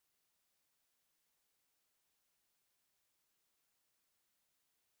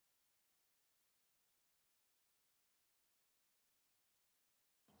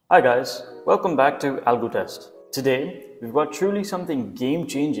Hi guys, welcome back to AlgoTest. Today, we've got truly something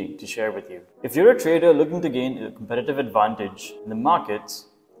game-changing to share with you. If you're a trader looking to gain a competitive advantage in the markets,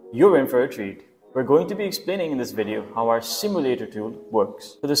 you're in for a treat. We're going to be explaining in this video how our simulator tool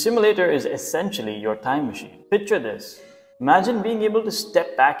works. So the simulator is essentially your time machine. Picture this. Imagine being able to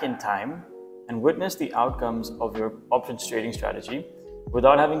step back in time and witness the outcomes of your options trading strategy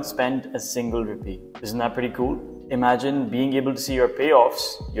without having spent a single rupee. Isn't that pretty cool? Imagine being able to see your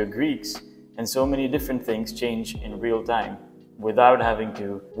payoffs, your Greeks, and so many different things change in real time without having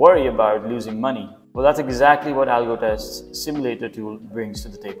to worry about losing money. Well, that's exactly what AlgoTest's simulator tool brings to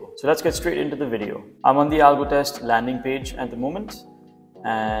the table. So let's get straight into the video. I'm on the AlgoTest landing page at the moment,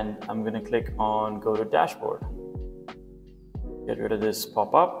 and I'm going to click on Go to Dashboard. Get rid of this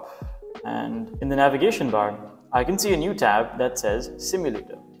pop-up, and in the navigation bar, I can see a new tab that says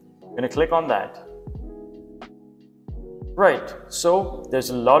Simulator. I'm going to click on that. Right, so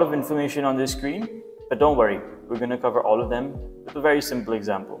there's a lot of information on this screen, but don't worry, we're going to cover all of them with a very simple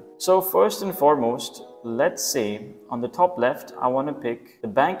example. So first and foremost, let's say on the top left, I want to pick the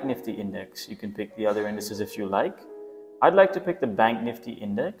Bank Nifty index. You can pick the other indices if you like. I'd like to pick the Bank Nifty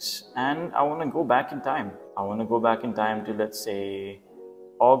index, and I want to go back in time. I want to go back in time to, let's say,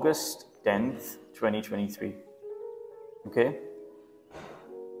 August 10th, 2023. Okay.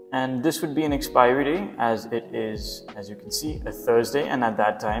 And this would be an expiry day, as it is, as you can see, a Thursday, and at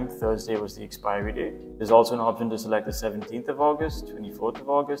that time, Thursday was the expiry day. There's also an option to select the 17th of August, 24th of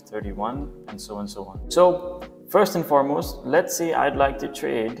August, 31, and so on. So, first and foremost, let's say I'd like to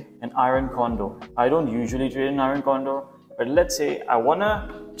trade an iron condor. I don't usually trade an iron condor, but let's say I want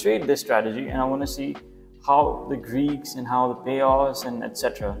to trade this strategy and I want to see how the Greeks and how the payoffs and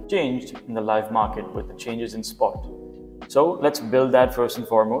etc. changed in the live market with the changes in spot. So let's build that first and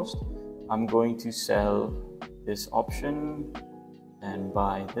foremost. I'm going to sell this option and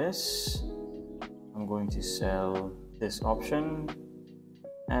buy this. I'm going to sell this option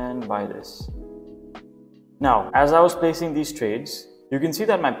and buy this. Now, as I was placing these trades, you can see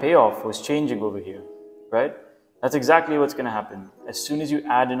that my payoff was changing over here, right? That's exactly what's going to happen. As soon as you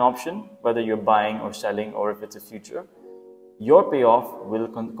add an option, whether you're buying or selling or if it's a future, your payoff will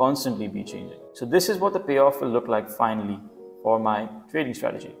constantly be changing. So this is what the payoff will look like finally for my trading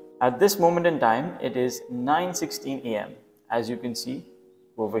strategy. At this moment in time, it is 9:16 a.m. As you can see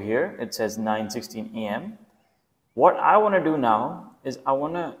over here, it says 9:16 a.m. What I want to do now is I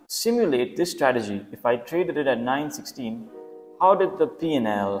want to simulate this strategy. If I traded it at 9:16, how did the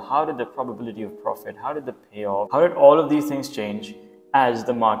P&L, how did the probability of profit, how did the payoff, how did all of these things change as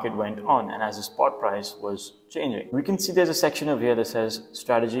the market went on and as the spot price was changing? We can see there's a section over here that says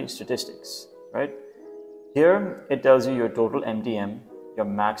strategy statistics, right? Here it tells you your total MTM, your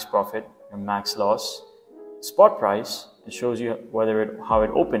max profit, your max loss, spot price. It shows you how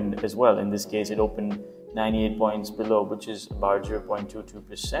it opened as well. In this case, it opened 98 points below, which is about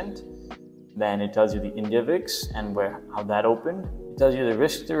 0.22%. Then it tells you the India VIX and how that opened. It tells you the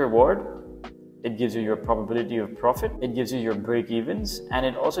risk to reward. It gives you your probability of profit. It gives you your break-evens, and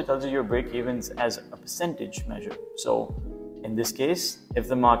it also tells you your break-evens as a percentage measure. So in this case, if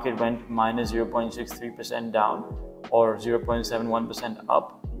the market went minus 0.63% down or 0.71%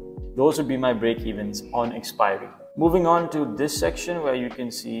 up, those would be my break-evens on expiry. Moving on to this section where you can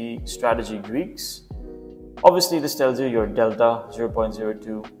see strategy Greeks. Obviously, this tells you your delta 0.02,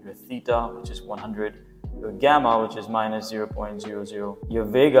 your theta, which is 100, your gamma, which is minus 0.00, your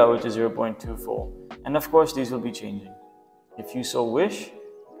vega, which is 0.24, and of course these will be changing. If you so wish,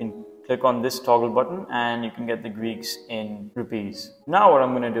 you can click on this toggle button and you can get the Greeks in rupees. Now what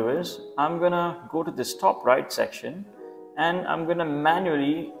I'm going to do is I'm going to go to this top right section and I'm going to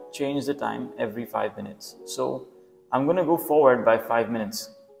manually change the time every 5 minutes. So I'm going to go forward by 5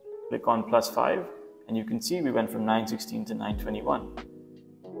 minutes. Click on +5 and you can see we went from 9:16 to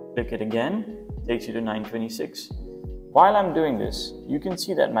 9:21. Click it again. Takes you to 9:26. While I'm doing this, you can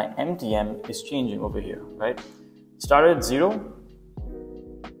see that my MTM is changing over here, right? It started at 0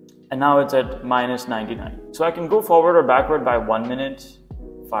 and now it's at minus 99. So I can go forward or backward by 1 minute,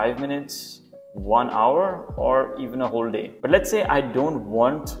 5 minutes, 1 hour, or even a whole day. But let's say I don't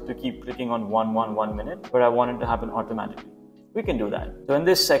want to keep clicking on 1 minute, but I want it to happen automatically. We can do that. So in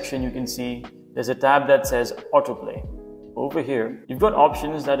this section, you can see there's a tab that says Autoplay. Over here, you've got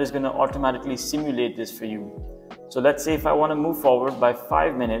options that is going to automatically simulate this for you. So let's say if I want to move forward by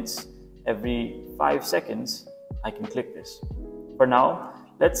 5 minutes every 5 seconds, I can click this. For now,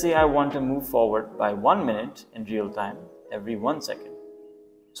 let's say I want to move forward by 1 minute in real time every 1 second.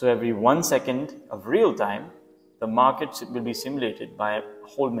 So every 1 second of real time, the market will be simulated by a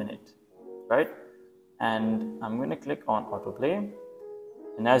whole minute, right? And I'm going to click on Autoplay.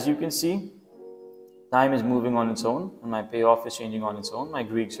 And as you can see, time is moving on its own, and my payoff is changing on its own. My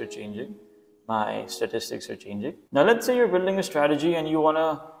Greeks are changing, my statistics are changing. Now let's say you're building a strategy and you want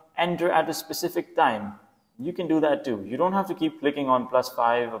to enter at a specific time. You can do that too. You don't have to keep clicking on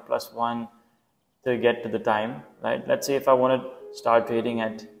 +5 or +1 to get to the time, right? Let's say if I want to start trading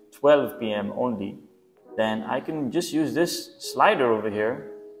at 12 p.m. only, then I can just use this slider over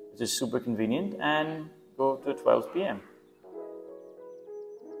here, which is super convenient, and go to 12 p.m.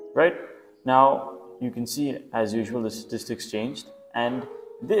 Right? Now, you can see, as usual, the statistics changed, and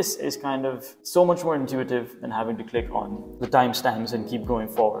this is kind of so much more intuitive than having to click on the timestamps and keep going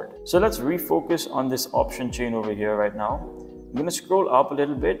forward. So let's refocus on this option chain over here right now. I'm going to scroll up a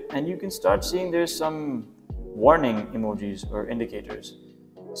little bit, and you can start seeing there's some warning emojis or indicators.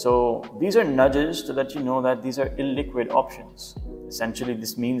 So these are nudges to let you know that these are illiquid options. Essentially,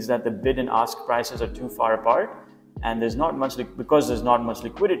 this means that the bid and ask prices are too far apart, and there's not much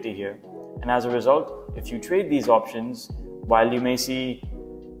liquidity here. And as a result, if you trade these options, while you may see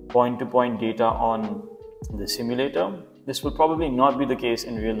point-to-point data on the simulator, this will probably not be the case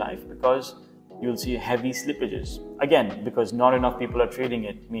in real life, because you'll see heavy slippages. Again, because not enough people are trading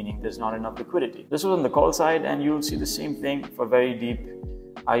it, meaning there's not enough liquidity. This was on the call side, and you'll see the same thing for very deep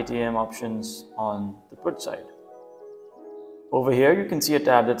ITM options on the put side. Over here, you can see a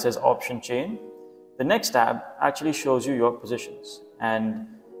tab that says option chain. The next tab actually shows you your positions. And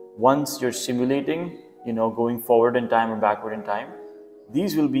once you're simulating, going forward in time or backward in time,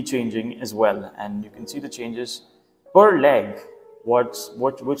 these will be changing as well. And you can see the changes per leg.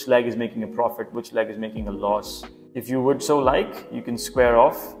 Which leg is making a profit, which leg is making a loss. If you would so like, you can square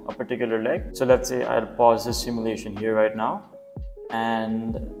off a particular leg. So let's say I'll pause this simulation here right now,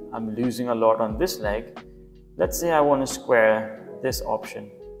 and I'm losing a lot on this leg. Let's say I want to square this option,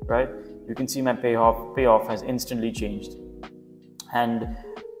 right? You can see my payoff has instantly changed. And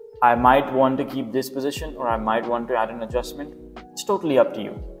I might want to keep this position, or I might want to add an adjustment. It's totally up to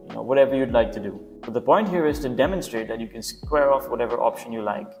you, whatever you'd like to do. But the point here is to demonstrate that you can square off whatever option you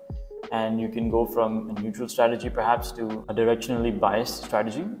like, and you can go from a neutral strategy perhaps to a directionally biased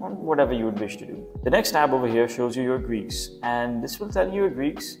strategy, or whatever you would wish to do. The next tab over here shows you your Greeks, and this will tell you your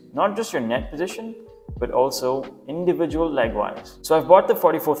Greeks, not just your net position, but also individual leg-wise. So I've bought the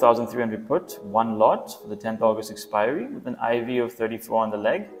 44,300 put, one lot for the 10th August expiry with an IV of 34 on the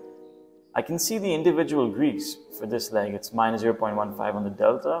leg. I can see the individual Greeks for this leg. It's minus 0.15 on the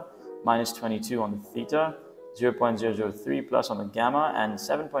delta, minus 22 on the theta, 0.003 plus on the gamma, and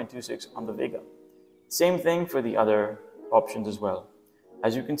 7.26 on the vega. Same thing for the other options as well.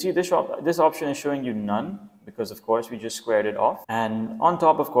 As you can see, this option is showing you none, because of course we just squared it off. And on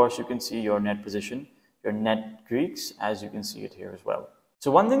top, of course, you can see your net position, your net Greeks, as you can see it here as well.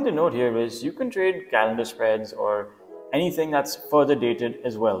 So one thing to note here is you can trade calendar spreads or anything that's further dated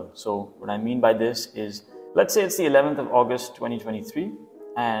as well. So what I mean by this is, let's say it's the 11th of August 2023,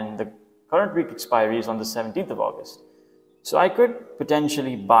 and the current week expiry is on the 17th of August. So I could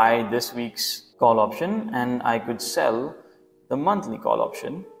potentially buy this week's call option, and I could sell the monthly call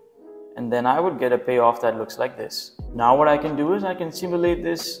option, and then I would get a payoff that looks like this. Now what I can do is I can simulate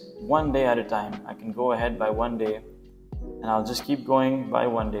this one day at a time. I can go ahead by one day, and I'll just keep going by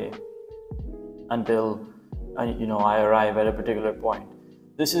one day until I arrive at a particular point.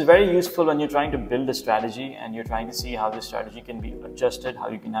 This is very useful when you're trying to build a strategy and you're trying to see how this strategy can be adjusted, how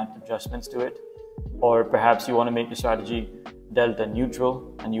you can add adjustments to it. Or perhaps you want to make the strategy delta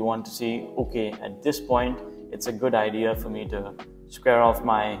neutral and you want to see, okay, at this point, it's a good idea for me to square off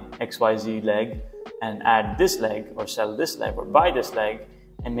my XYZ leg and add this leg, or sell this leg, or buy this leg,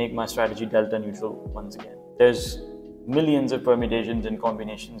 and make my strategy delta neutral once again. There's millions of permutations and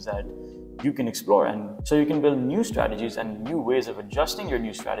combinations that you can explore, and so you can build new strategies and new ways of adjusting your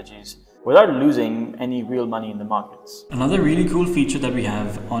new strategies without losing any real money in the markets. Another really cool feature that we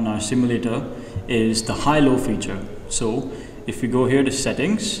have on our simulator is the high-low feature. So if we go here to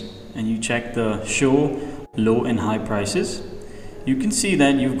settings and you check the show low and high prices, you can see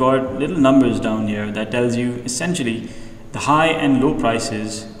that you've got little numbers down here that tells you essentially the high and low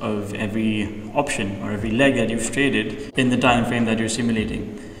prices of every option or every leg that you've traded in the time frame that you're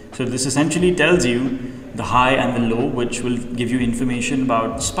simulating. So this essentially tells you the high and the low, which will give you information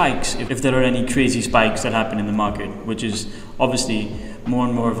about spikes, if there are any crazy spikes that happen in the market, which is obviously more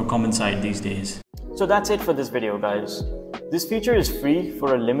and more of a common sight these days. So that's it for this video, guys. This feature is free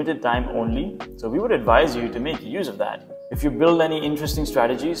for a limited time only, so we would advise you to make use of that. If you build any interesting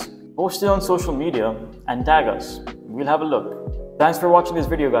strategies, post it on social media and tag us. We'll have a look. Thanks for watching this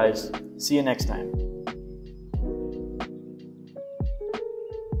video, guys. See you next time.